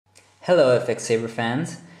Hello FX Saber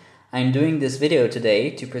fans, I'm doing this video today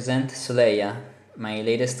to present Soleya, my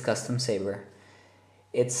latest custom saber.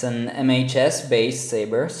 It's an MHS based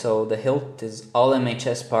saber, so the hilt is all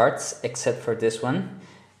MHS parts except for this one,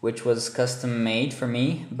 which was custom made for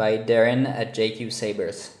me by Darren at JQ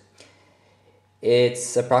Sabers.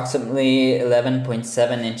 It's approximately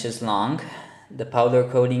 11.7 inches long. The powder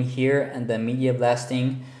coating here and the media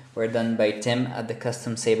blasting were done by Tim at the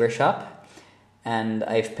custom saber shop, and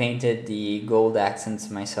I've painted the gold accents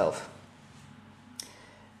myself.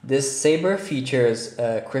 This saber features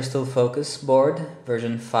a crystal focus board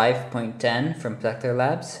version 5.10 from Pleckler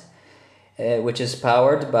Labs, which is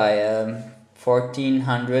powered by a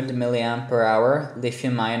 1400 mAh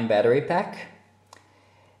lithium-ion battery pack.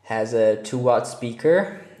 Has a 2-watt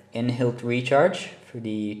speaker, in-hilt recharge for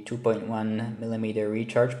the 2.1mm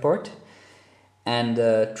recharge port, and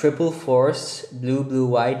a triple force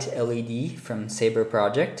blue-white LED from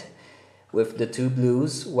Saberproject with the two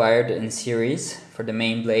blues wired in series for the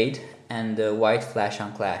main blade and the white flash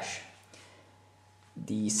on clash.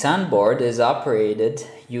 The soundboard is operated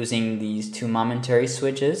using these two momentary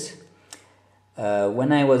switches.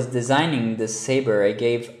 When I was designing this saber, I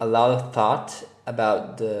gave a lot of thought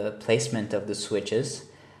about the placement of the switches.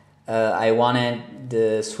 I wanted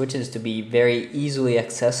the switches to be very easily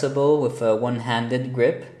accessible with a one-handed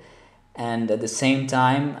grip, and at the same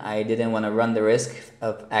time I didn't want to run the risk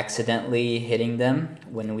of accidentally hitting them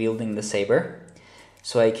when wielding the saber.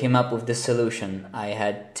 So I came up with this solution. I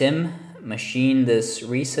had Tim machine this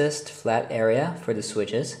recessed flat area for the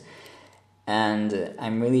switches, and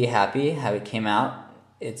I'm really happy how it came out.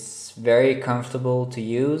 It's very comfortable to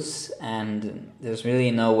use, and there's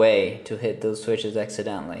really no way to hit those switches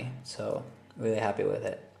accidentally, so really happy with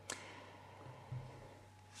it.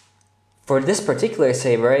 For this particular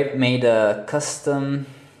saber, I've made a custom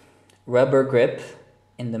rubber grip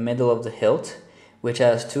in the middle of the hilt, which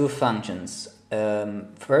has two functions.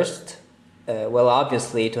 First,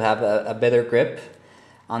 obviously to have a better grip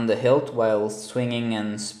on the hilt while swinging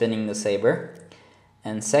and spinning the saber.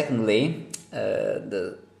 And secondly,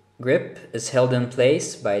 the grip is held in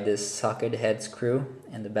place by this socket head screw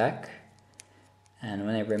in the back, and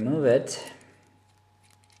when I remove it,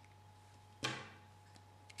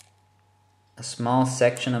 a small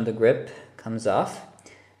section of the grip comes off.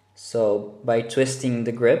 So by twisting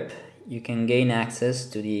the grip, you can gain access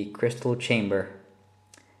to the crystal chamber.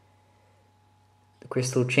 The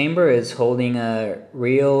crystal chamber is holding a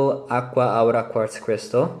real Aqua quartz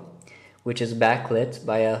crystal, which is backlit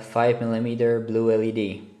by a 5mm blue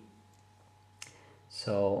LED.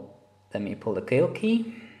 So let me pull the kill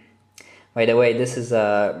key. By the way, this is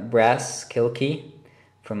a brass kill key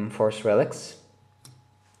from Force Relics.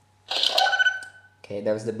 Okay,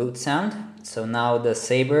 there's the boot sound. So now the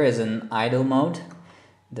saber is in idle mode.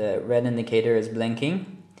 The red indicator is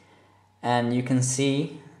blinking, and you can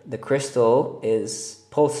see the crystal is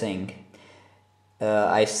pulsing.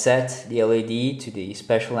 I've set the LED to the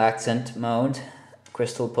special accent mode,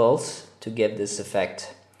 crystal pulse, to give this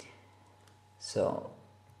effect. So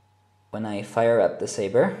when I fire up the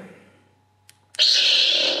saber,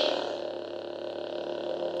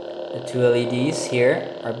 the two LEDs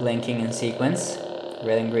here are blinking in sequence,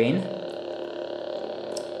 red and green.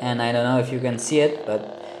 And I don't know if you can see it,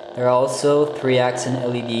 but there are also 3 accent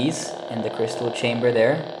LEDs in the crystal chamber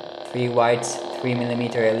there, 3 white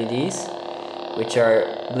 3mm LEDs, which are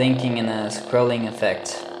blinking in a scrolling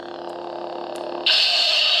effect.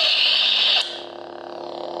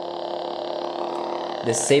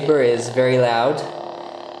 The saber is very loud.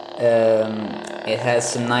 It has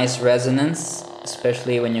some nice resonance,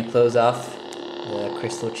 especially when you close off the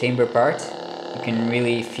crystal chamber part. You can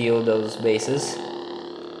really feel those basses.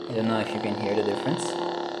 I don't know if you can hear the difference.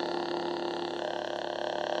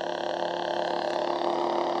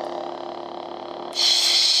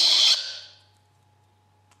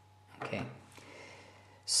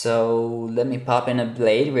 So let me pop in a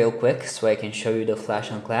blade real quick so I can show you the flash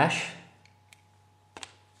on clash.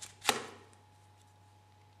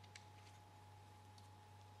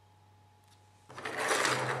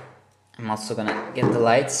 I'm also gonna get the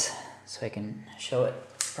lights so I can show it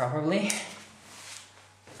properly.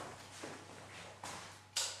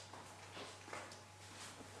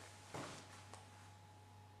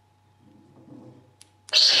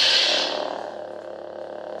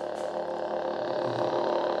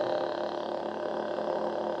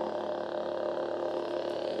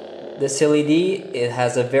 This LED, it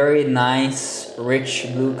has a very nice rich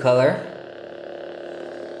blue color,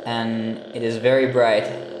 and it is very bright.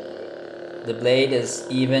 The blade is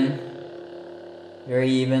even, very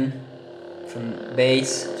even from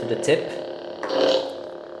base to the tip.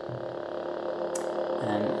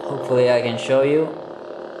 Hopefully I can show you.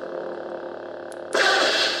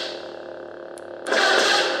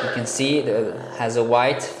 You can see it has a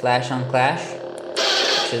white flash on clash,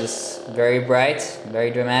 which is very bright,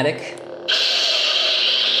 very dramatic.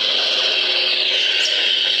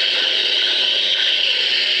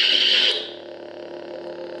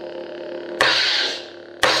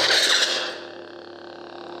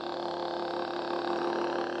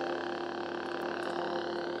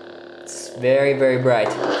 It's very, very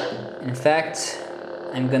bright. In fact,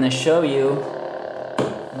 I'm gonna show you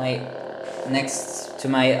next to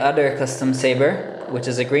my other custom saber, which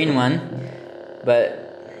is a green one,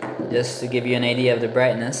 but just to give you an idea of the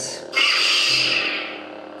brightness.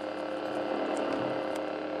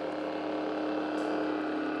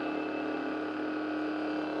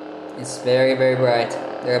 It's very, very bright.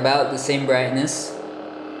 They're about the same brightness.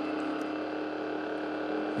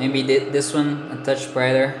 Maybe this one a touch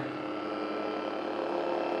brighter.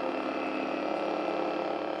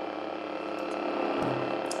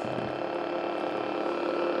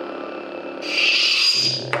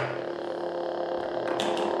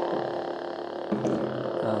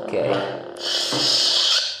 Okay.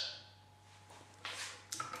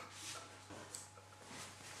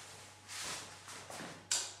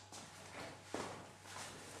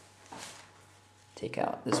 Take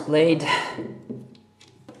out this blade.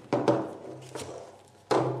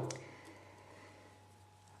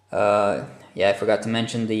 Yeah, I forgot to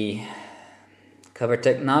mention the cover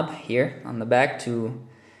tech knob here on the back so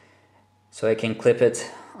I can clip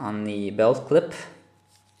it on the belt clip.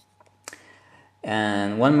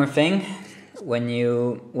 And one more thing, when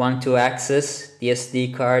you want to access the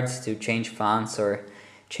SD cards to change fonts or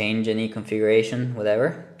change any configuration,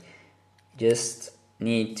 whatever, you just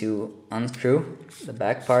need to unscrew the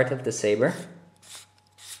back part of the saber.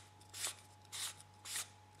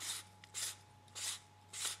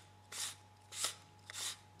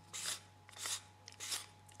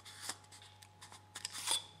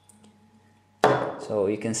 So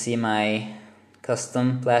you can see my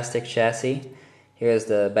custom plastic chassis. Here's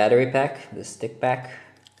the battery pack, the stick pack,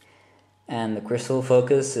 and the crystal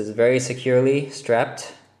focus is very securely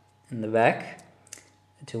strapped in the back.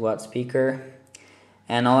 The 2-watt speaker,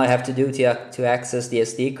 and all I have to do to access the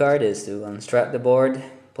SD card is to unstrap the board,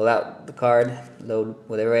 pull out the card, load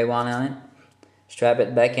whatever I want on it, strap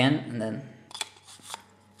it back in, and then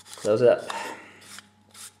close it up.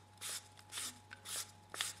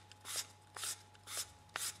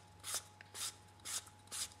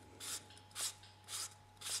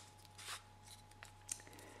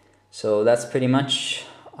 So that's pretty much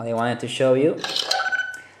all I wanted to show you.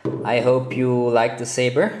 I hope you liked the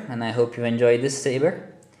saber, and I hope you enjoyed this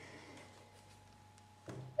saber.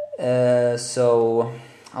 So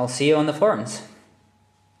I'll see you on the forums.